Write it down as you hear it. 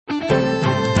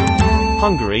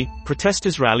Hungary,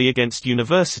 protesters rally against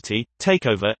university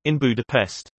takeover in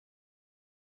Budapest.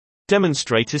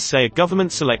 Demonstrators say a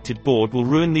government-selected board will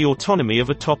ruin the autonomy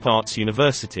of a top arts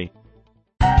university.